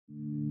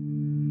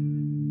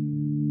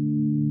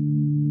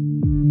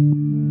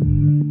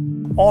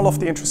All of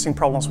the interesting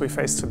problems we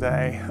face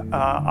today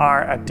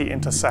are at the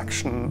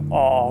intersection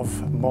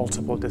of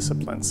multiple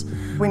disciplines.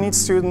 We need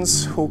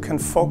students who can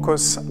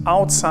focus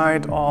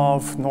outside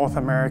of North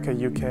America,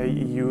 UK,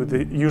 EU,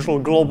 the usual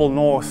global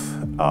north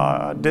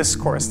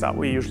discourse that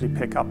we usually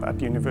pick up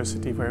at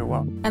university very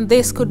well. And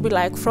this could be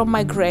like from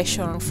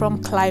migration, from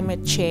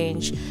climate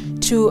change,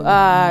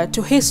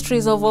 to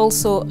histories of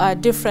also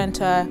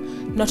different,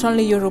 not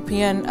only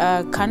European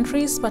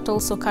countries, but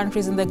also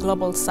countries in the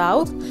global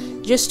south,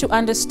 just to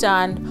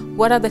understand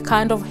what are the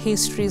kind of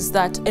histories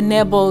that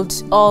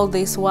enabled all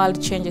these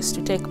world changes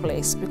to take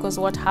place. Because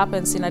what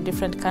happens in a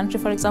different country,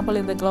 for example,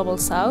 in the global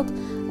south,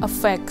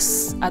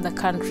 affects other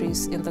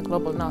countries in the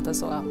global north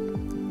as well.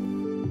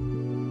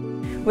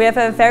 We have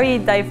a very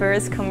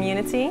diverse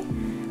community.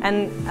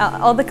 And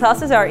all the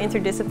classes are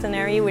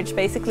interdisciplinary, which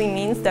basically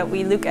means that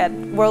we look at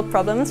world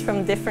problems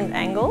from different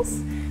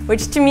angles,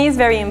 which to me is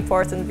very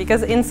important,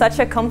 because in such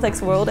a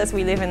complex world as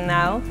we live in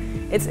now,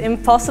 it's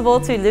impossible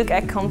to look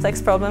at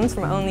complex problems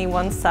from only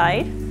one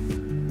side.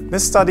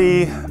 This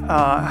study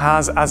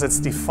has as its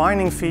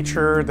defining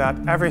feature that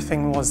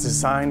everything was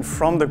designed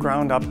from the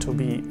ground up to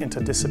be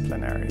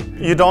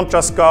interdisciplinary. You don't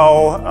just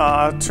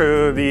go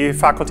to the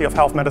Faculty of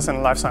Health, Medicine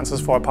and Life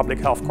Sciences for a public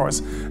health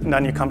course, and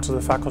then you come to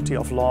the Faculty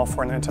of Law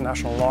for an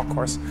international law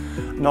course.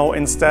 No,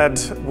 instead,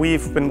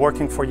 we've been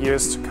working for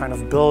years to kind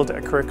of build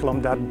a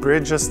curriculum that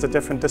bridges the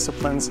different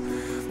disciplines,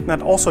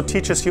 that also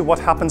teaches you what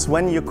happens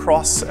when you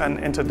cross an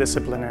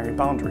interdisciplinary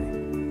boundary.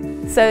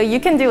 So you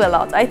can do a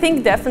lot. I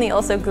think definitely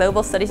also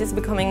global studies is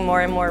becoming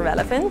more and more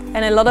relevant,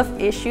 and a lot of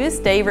issues,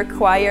 they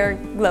require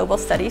global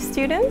studies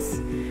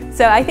students.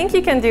 So I think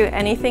you can do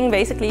anything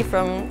basically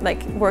from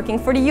like working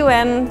for the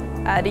UN,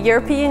 the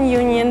European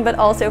Union, but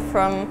also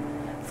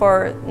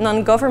for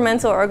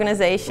non-governmental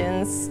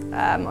organizations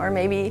or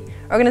maybe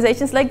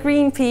organizations like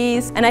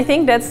Greenpeace. And I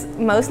think that's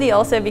mostly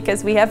also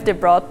because we have the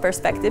broad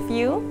perspective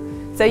view.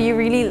 So you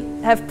really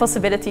have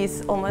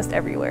possibilities almost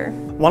everywhere.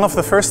 One of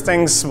the first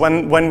things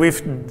when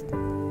we've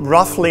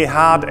roughly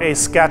had a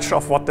sketch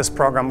of what this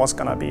program was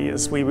going to be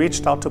is we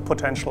reached out to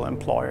potential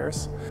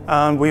employers.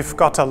 We've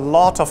got a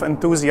lot of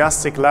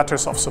enthusiastic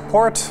letters of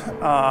support,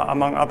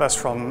 among others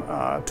from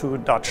two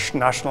Dutch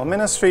national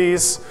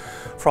ministries,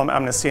 from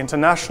Amnesty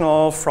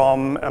International,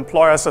 from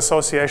employers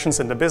associations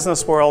in the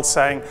business world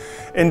saying,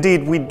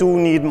 indeed, we do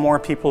need more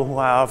people who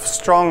have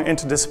strong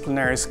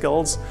interdisciplinary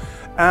skills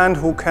and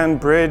who can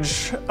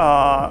bridge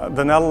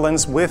the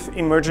Netherlands with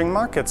emerging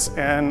markets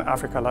in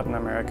Africa, Latin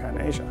America,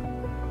 and Asia.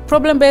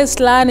 Problem-based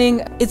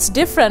learning, it's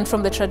different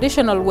from the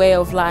traditional way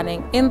of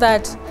learning in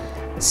that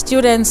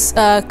students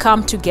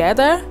come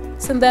together,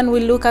 and then we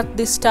look at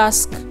this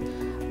task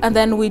and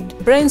then we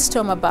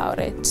brainstorm about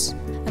it.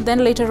 And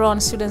then later on,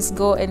 students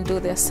go and do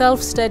their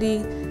self-study,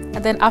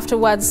 and then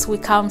afterwards we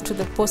come to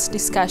the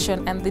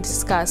post-discussion and they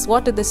discuss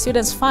what did the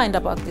students find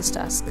about this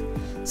task.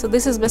 So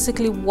this is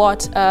basically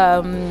what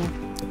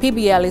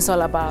PBL is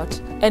all about.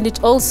 And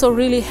it also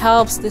really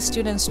helps the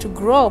students to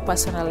grow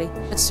personally.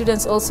 The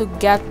students also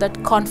get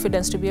that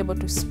confidence to be able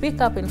to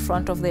speak up in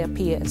front of their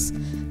peers.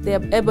 They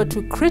are able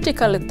to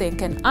critically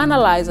think and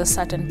analyze a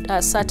certain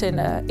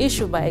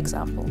issue, by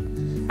example.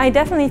 I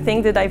definitely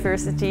think the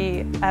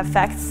diversity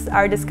affects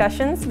our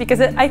discussions, because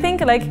I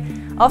think like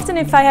often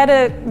if I had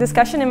a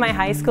discussion in my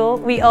high school,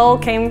 we all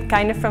came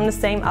kind of from the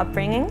same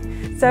upbringing.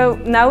 So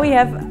now we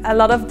have a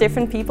lot of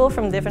different people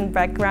from different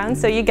backgrounds,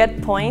 so you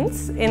get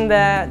points in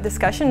the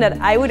discussion that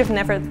I would have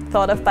never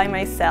thought of by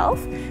myself,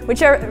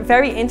 which are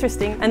very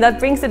interesting, and that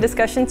brings the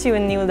discussion to a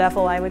new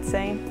level, I would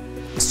say.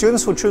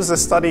 Students who choose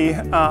this study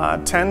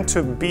tend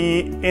to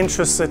be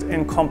interested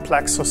in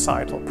complex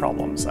societal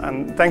problems,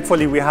 and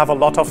thankfully we have a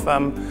lot of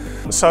them.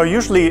 So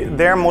usually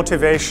their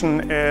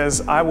motivation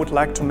is, I would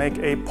like to make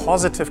a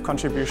positive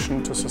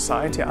contribution to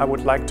society, I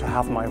would like to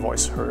have my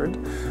voice heard,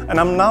 and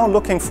I'm now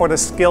looking for the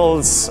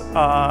skills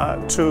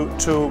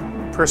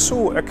to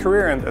pursue a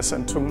career in this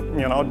and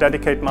to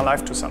dedicate my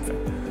life to something.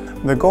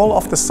 The goal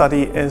of the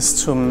study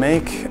is to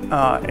make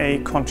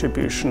a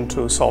contribution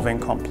to solving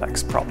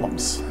complex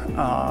problems.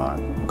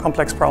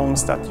 Complex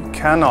problems that you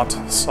cannot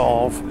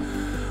solve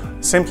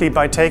simply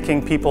by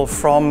taking people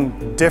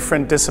from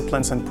different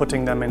disciplines and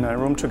putting them in a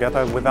room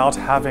together without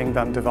having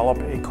them develop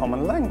a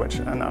common language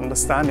and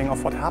understanding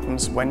of what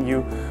happens when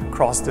you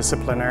cross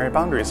disciplinary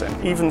boundaries,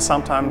 and even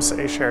sometimes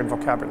a shared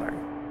vocabulary.